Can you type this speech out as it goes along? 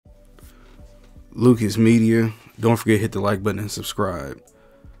Lucas Media. Don't forget to hit the like button and subscribe.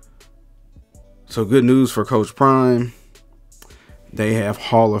 So good news for Coach Prime. They have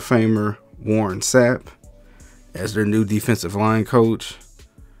Hall of Famer Warren Sapp as their new defensive line coach.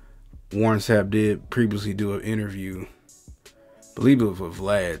 Warren Sapp did previously do an interview, I believe it was with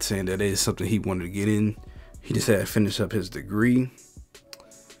Vlad, saying that it is something he wanted to get in. He just had to finish up his degree.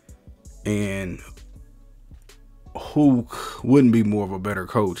 And who wouldn't be more of a better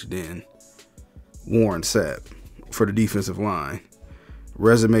coach than Warren Sapp for the defensive line?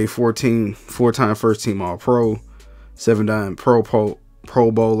 Resume: 4-time first team All-Pro, 7-time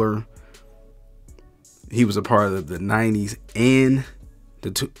Pro Bowler. He was a part of the 90s and the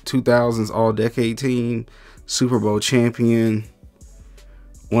 2000s All-Decade team, Super Bowl champion,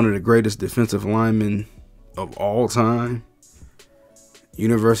 one of the greatest defensive linemen of all time,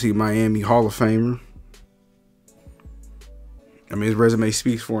 University of Miami Hall of Famer. I mean, his resume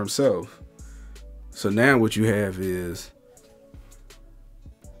speaks for himself. So now what you have is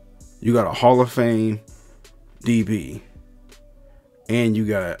you got a Hall of Fame DB and you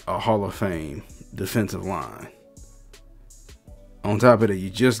got a Hall of Fame defensive line. On top of that, you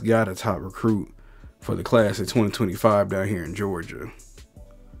just got a top recruit for the class of 2025 down here in Georgia.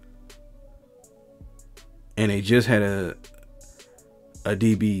 And they just had a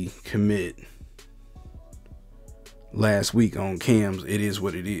DB commit last week on Cam's It Is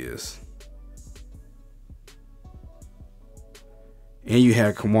What It Is. And you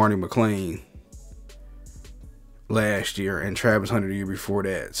had Kamari McLean last year and Travis Hunter the year before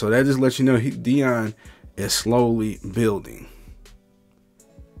that. So that just lets you know Deion is slowly building.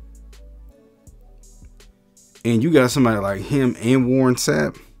 And you got somebody like him and Warren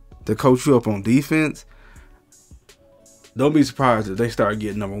Sapp to coach you up on defense. Don't be surprised if they start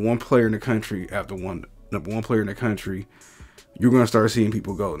getting number one player in the country after number one player in the country. You're going to start seeing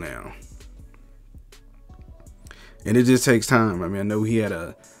people go now. And it just takes time. I mean, I know he had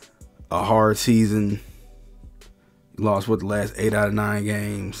a hard season. He lost the last 8 out of 9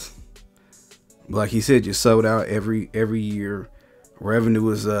 games. But like he said, you sold out every year. Revenue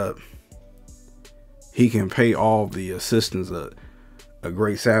is up. He can pay all the assistants a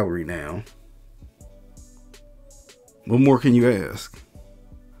great salary now. What more can you ask?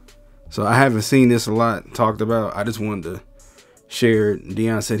 So I haven't seen this a lot talked about. I just wanted to share it.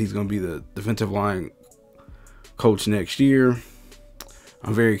 Deion said he's going to be the defensive line coach next year.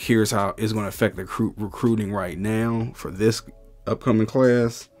 I'm very curious how it's going to affect the recruiting right now for this upcoming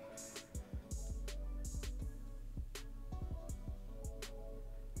class.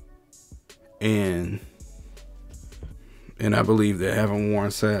 And I believe that having Warren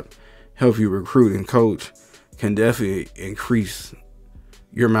Sapp help you recruit and coach can definitely increase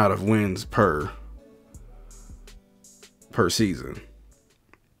your amount of wins per season.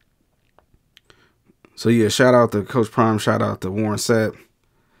 So yeah, shout out to Coach Prime, shout out to Warren Sapp.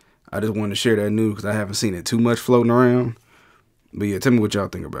 I just wanted to share that news because I haven't seen it too much floating around. But yeah, tell me what y'all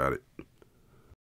think about it.